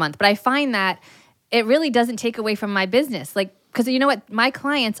once a month. But I find that it really doesn't take away from my business. Like, because you know what? My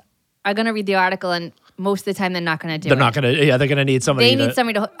clients are going to read the article, and most of the time they're not going to do it. They're going to need somebody. They need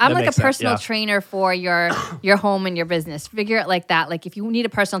somebody to. I'm like a personal sense, trainer for your home and your business. Figure it like that. Like if you need a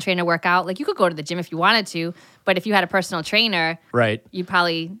personal trainer to work out, like you could go to the gym if you wanted to, but if you had a personal trainer, right,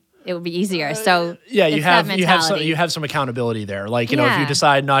 it would be easier. So you it's have some accountability there. Like if you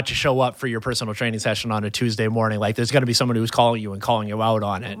decide not to show up for your personal training session on a Tuesday morning, like there's going to be someone who's calling you out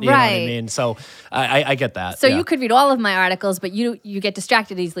on it. You know what I mean? So I get that. So you could read all of my articles, but you get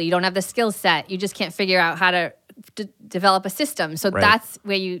distracted easily. You don't have the skill set. You just can't figure out how to develop a system. So that's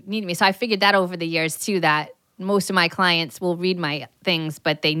where you need me. So I figured that over the years too, that most of my clients will read my things,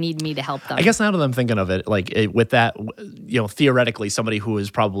 but they need me to help them. I guess now that I'm thinking of it, with that, theoretically, somebody who is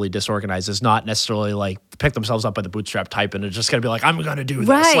probably disorganized is not necessarily like pick themselves up by the bootstrap type and are just going to be like, I'm going to do this.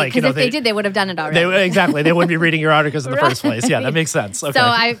 Right, Like, because if they did, they would have done it already. Exactly. They wouldn't be reading your articles in the first place. Yeah, that makes sense. Okay. So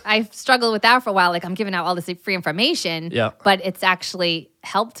I struggled with that for a while. Like I'm giving out all this free information, Yeah. but it's actually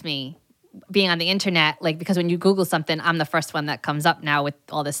helped me being on the internet. Like because when you Google something, I'm the first one that comes up now with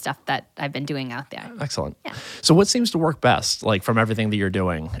all this stuff that I've been doing out there. Excellent. Yeah. So what seems to work best, like from everything that you're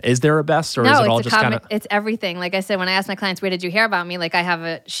doing? Is there a best, or is it all just kind of? It's everything. Like I said, when I ask my clients, where did you hear about me? Like I have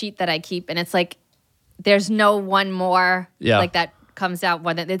a sheet that I keep, and it's like there's no one more like that comes out.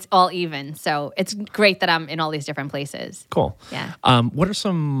 It's all even. So it's great that I'm in all these different places. Cool. Yeah. What are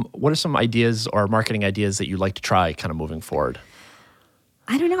some ideas or marketing ideas that you'd like to try, kind of moving forward?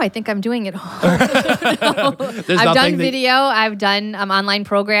 I don't know. I think I'm doing it all. There's I've nothing done video. I've done online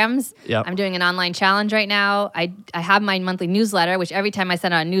programs. Yep. I'm doing an online challenge right now. I have my monthly newsletter, which every time I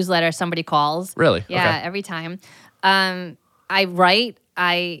send out a newsletter, somebody calls. Really? Yeah, Okay. every time. I write.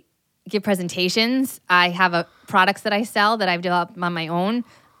 I give presentations. I have products that I sell that I've developed on my own.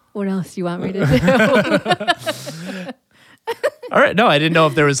 What else do you want me to do? All right. No, I didn't know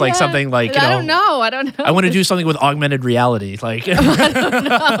if there was like something like, I don't know. I want to do something with augmented reality. Like,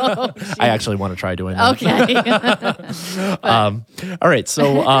 I actually want to try doing that. Okay. All right.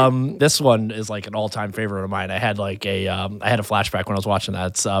 So this one is like an all-time favorite of mine. I had like I had a flashback when I was watching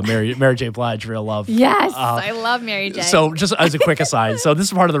that. It's Mary J. Blige, Real Love. Yes, I love Mary J. So just as a quick aside, so this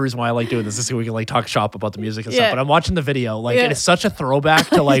is part of the reason why I like doing this is so we can like talk shop about the music and stuff. Yeah. But I'm watching the video, like and it's such a throwback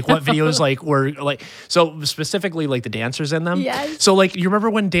to like what videos like were like. So specifically like the dancers in them. Yes. So like you remember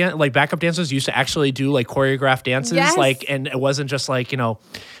when like backup dancers used to actually do like choreographed dances, Yes. like, and it wasn't just like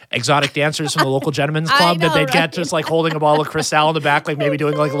exotic dancers from the local gentleman's I club that know, they'd get right? just like holding a ball of Cristal in the back, like maybe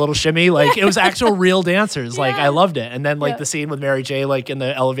doing like a little shimmy. Like it was actual real dancers. Like I loved it. And then like the scene with Mary J. like in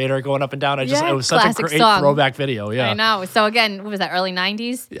the elevator going up and down. It was such a Classic great song. throwback video. Yeah. I know. So again, what was that? Early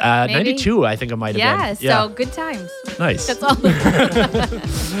 90s? maybe? 92, I think it might have been. Yeah. So good times. Nice. That's all.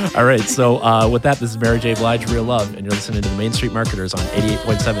 All right. So with that, this is Mary J. Blige, Real Love, and you're listening to the Main Street Marketers on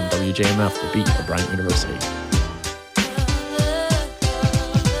 88.7 WJMF, the beat of Bryant University.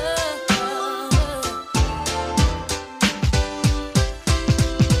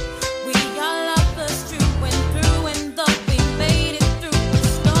 We are lovers through and through, and though we made it through the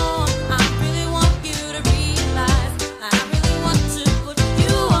storm, I really want you to realize, I really want to put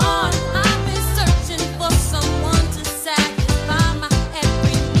you on. I've been searching for someone to satisfy my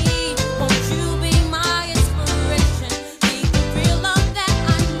every need. Won't you be my inspiration? Be the real love that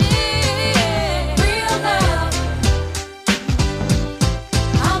I need. Real love.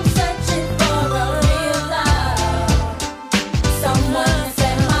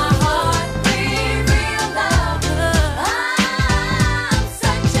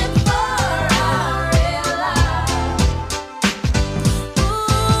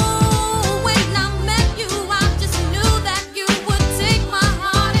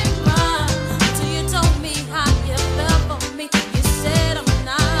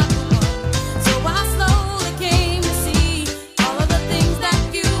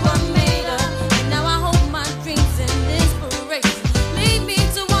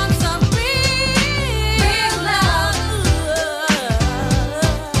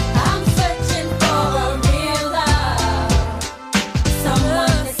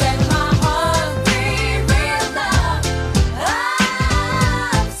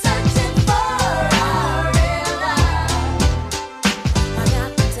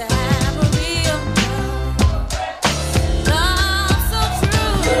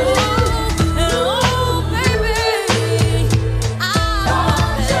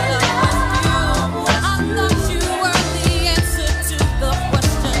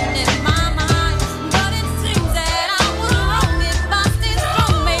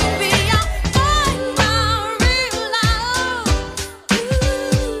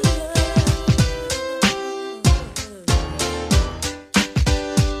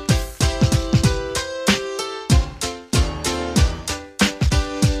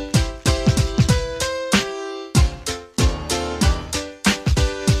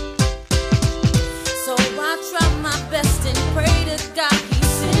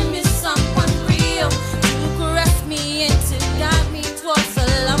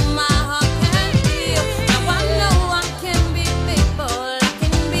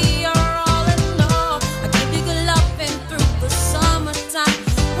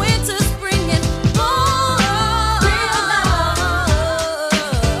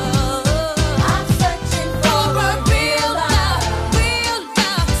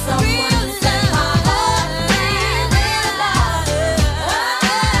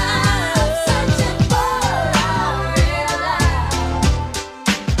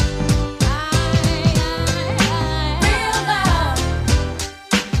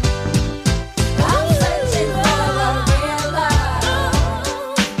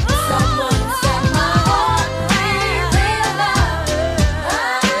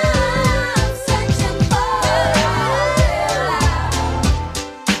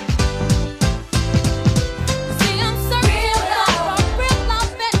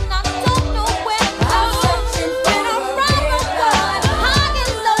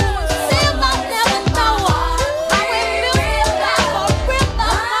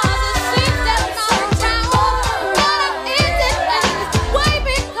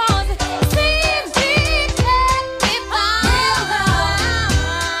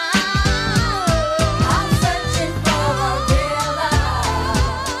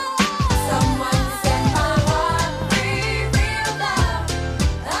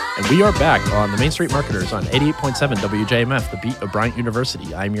 We are back on the Main Street Marketers on 88.7 WJMF, the beat of Bryant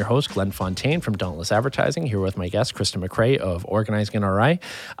University. I'm your host, Glenn Fontaine from Dauntless Advertising, here with my guest, Krista McRae of Organizing NRI.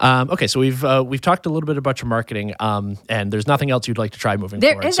 Okay, so we've talked a little bit about your marketing, and there's nothing else you'd like to try moving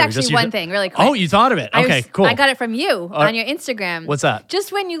There forward. is So actually just- one thing, really quick. Oh, you thought of it. Okay, cool. I got it from you on your Instagram. what's that?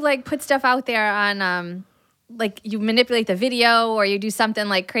 Just when you like put stuff out there on, like you manipulate the video or you do something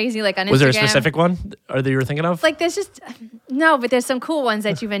like crazy, like on Instagram. Was there a specific one that you were thinking of? Like there's just no, but there's some cool ones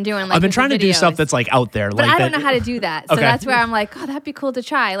that you've been doing. Like I've been with trying the to do stuff videos. that's like out there. But like I don't that- know how to do that. So Okay. that's where I'm like, oh, that'd be cool to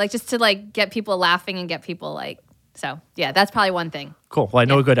try. Like just to like get people laughing and get people like. So yeah, that's probably one thing. Cool. Well, I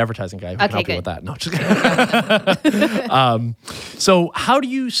know a good advertising guy who can Okay, help you good. with that. No, just kidding. So how do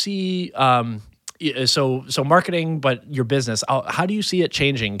you see? So marketing, but your business. How do you see it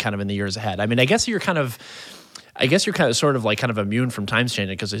changing, kind of in the years ahead? I mean, I guess you're kind of sort of like kind of immune from times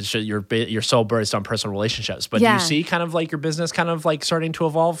changing because you're so based on personal relationships. But do Yeah. you see kind of like your business kind of like starting to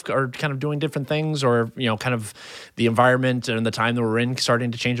evolve or kind of doing different things, or kind of the environment and the time that we're in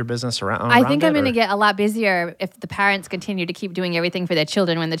starting to change your business around? I think I'm it, going to or- get a lot busier if the parents continue to keep doing everything for their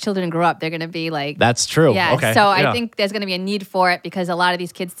children. When the children grow up, they're going to be like. That's true. Yeah. Okay. So Yeah. I think there's going to be a need for it because a lot of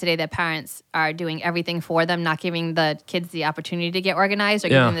these kids today, their parents are doing everything for them, not giving the kids the opportunity to get organized or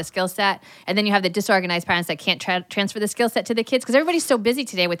Yeah. giving them the skill set. And then you have the disorganized parents that can't transfer the skill set to the kids because everybody's so busy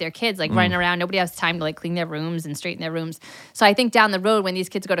today with their kids, like running around. Nobody has time to like clean their rooms and straighten their rooms. So I think down the road, when these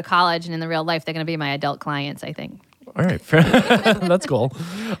kids go to college and in the real life, they're going to be my adult clients, I think. All right, fair. That's cool.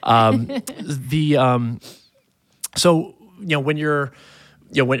 So when you're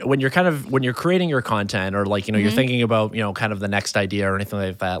when you're creating your content, or like you're thinking about kind of the next idea or anything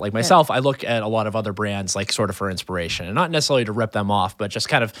like that. Like myself, I look at a lot of other brands like sort of for inspiration, and not necessarily to rip them off, but just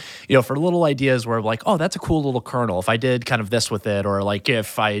kind of for little ideas where like, oh, that's a cool little kernel. If I did kind of this with it, or like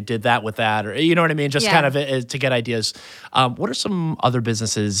if I did that with that, or you know what I mean, just Yeah. kind of to get ideas. What are some other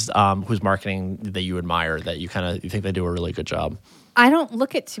businesses whose marketing that you admire that you think they do a really good job? I don't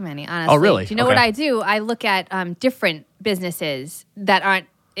look at too many, honestly. Oh, really? Do you know what Okay. I do? I look at different businesses that aren't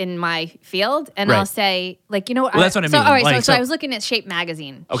in my field, and Right. I'll say, like, you know what? Well, that's what I mean. So, all right, Like, so so- I was looking at Shape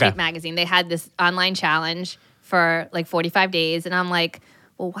Magazine. Okay. Shape Magazine. They had this online challenge for like 45 days, and I'm like,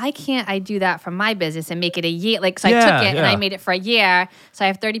 well, why can't I do that for my business and make it a year? Like, so I Yeah, took it and yeah. I made it for a year. So I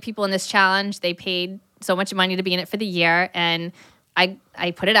have 30 people in this challenge. They paid so much money to be in it for the year, and I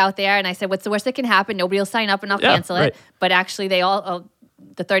put it out there, and I said, what's the worst that can happen? Nobody will sign up, and I'll Yeah, cancel right. it. But actually, they all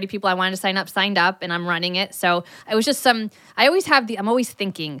the 30 people I wanted to sign up signed up, and I'm running it. So it was just I'm always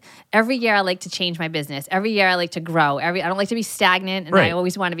thinking every year I like to change my business. Every year I like to grow. I don't like to be stagnant, and Right. I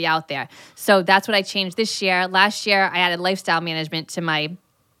always want to be out there. So that's what I changed this year. Last year I added lifestyle management to my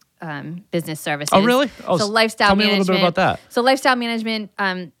business services. Oh, really? Oh, so lifestyle tell me a management. little bit about that. So lifestyle management,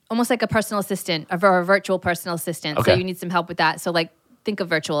 almost like a personal assistant, or a virtual personal assistant. Okay. So you need some help with that. So like think of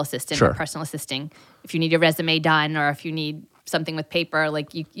virtual assistant Sure. or personal assisting. If you need your resume done, or if you need something with paper,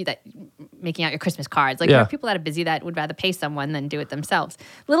 like you that making out your Christmas cards. Like Yeah. there are people that are busy that would rather pay someone than do it themselves.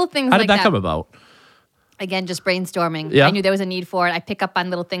 Little things How like did that come about? Again, just brainstorming. Yeah. I knew there was a need for it. I pick up on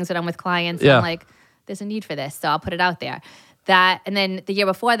little things when I'm with clients. Yeah. I'm like, there's a need for this, so I'll put it out there. That, and then the year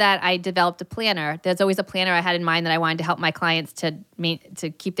before that, I developed a planner. There's always a planner I had in mind that I wanted to help my clients to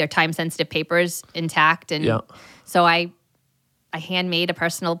keep their time-sensitive papers intact. And Yeah. so I handmade a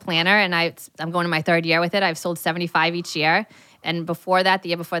personal planner, and I'm going to my third year with it. I've sold 75 each year. And before that, the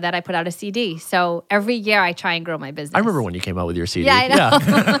year before that, I put out a CD. So every year I try and grow my business. I remember when you came out with your CD. Yeah, I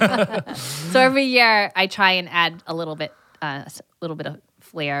know. So every year I try and add a little bit of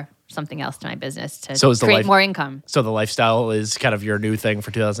flair, something else to my business to So is the create life- more income. So the lifestyle is kind of your new thing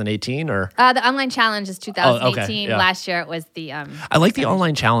for 2018, or? The online challenge is 2018. yeah. Last year it was the. I like the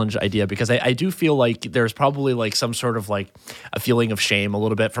online challenge idea because I do feel like there's probably like some sort of like a feeling of shame a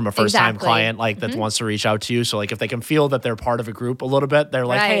little bit from a first time Exactly. client like that wants to reach out to you. So like if they can feel that they're part of a group a little bit, they're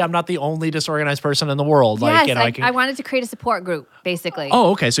like, Right. hey, I'm not the only disorganized person in the world. Like, Yes, can, I wanted to create a support group, basically.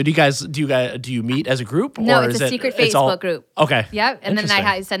 Oh, okay. So do you meet as a group? No, or it's is a it, secret it's all- Facebook group. Okay. Yep. And then Interesting.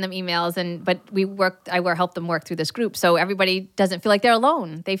 I send them emails, but I help them work through this group, so everybody doesn't feel like they're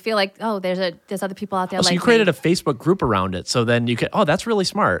alone. They feel like, oh, there's other people out there. Oh, so like you created me. a Facebook group around it, so then you could. Oh, that's really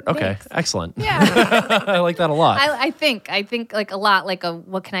smart. Okay, Thanks. excellent. Yeah. I like that a lot. I think like a lot, like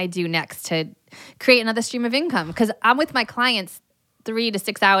what can I do next to create another stream of income? Because I'm with my clients 3 to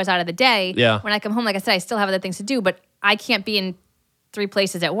 6 hours out of the day. Yeah. When I come home, like I said, I still have other things to do, but I can't be in 3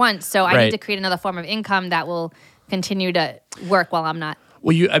 places at once. So I Right. need to create another form of income that will continue to work while I'm not.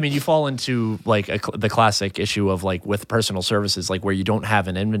 Well, you fall into like the classic issue of like with personal services, like where you don't have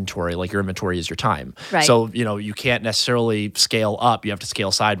an inventory, like your inventory is your time. Right. So, you can't necessarily scale up. You have to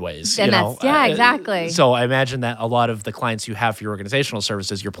scale sideways. And exactly. So I imagine that a lot of the clients you have for your organizational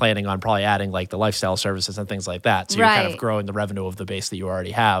services, you're planning on probably adding like the lifestyle services and things like that. So you're kind of Right. growing the revenue of the base that you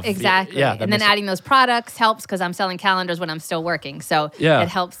already have. Exactly. Yeah. that And then makes- adding those products helps because I'm selling calendars when I'm still working. So Yeah. it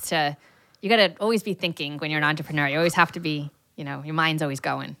helps you got to always be thinking when you're an entrepreneur. You always have to be, your mind's always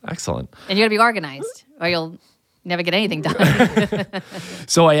going. Excellent. And you got to be organized or you'll never get anything done.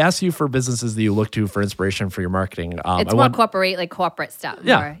 So I asked you for businesses that you look to for inspiration for your marketing. It's more corporate stuff.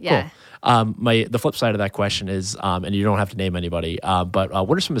 Yeah, Yeah. cool. The flip side of that question is, and you don't have to name anybody, but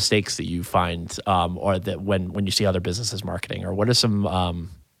what are some mistakes that you find, or that when you see other businesses marketing, or what are some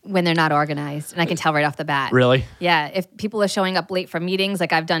When they're not organized. And I can tell right off the bat. really? Yeah, if people are showing up late for meetings,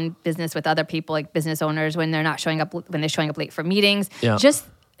 like I've done business with other people, like business owners, when they're showing up late for meetings, Yeah. just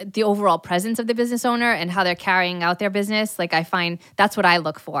the overall presence of the business owner and how they're carrying out their business. Like I find that's what I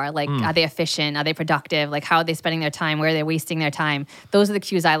look for. Like, are they efficient? Are they productive? Like, how are they spending their time? Where are they wasting their time? Those are the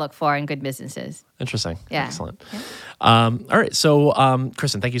cues I look for in good businesses. Interesting. Yeah. Excellent. All right. So,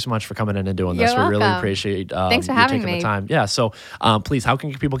 Kristen, thank you so much for coming in and doing this. You're We really welcome. appreciate Thanks for you having taking me. the time. Yeah. So, please, how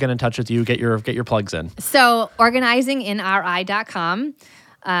can people get in touch with you? Get your plugs in. So organizinginri.com,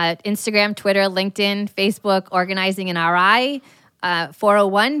 Instagram, Twitter, LinkedIn, Facebook, Organizing in RI,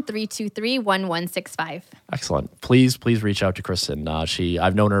 401-323-1165. Excellent. Please reach out to Kristen.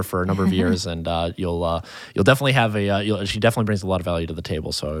 I've known her for a number of years, and you'll definitely have she definitely brings a lot of value to the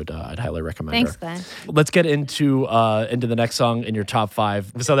table. So I'd highly recommend Thanks, her. Glenn. Let's get into the next song in your top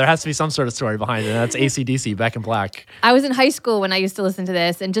 5. So there has to be some sort of story behind it. And that's AC/DC, Back in Black. I was in high school when I used to listen to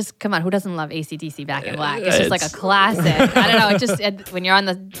this, and just come on, who doesn't love AC/DC Back in Black? It's just like a It's- classic. I don't know. When you're on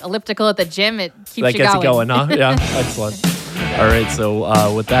the elliptical at the gym, it keeps That you gets going. you going, huh? Yeah, excellent. All right,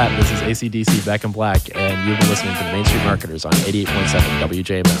 so with that, this is AC/DC, Back in Black, and you've been listening to the Main Street Marketers on 88.7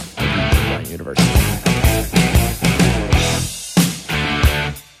 WJMF, Bryant University.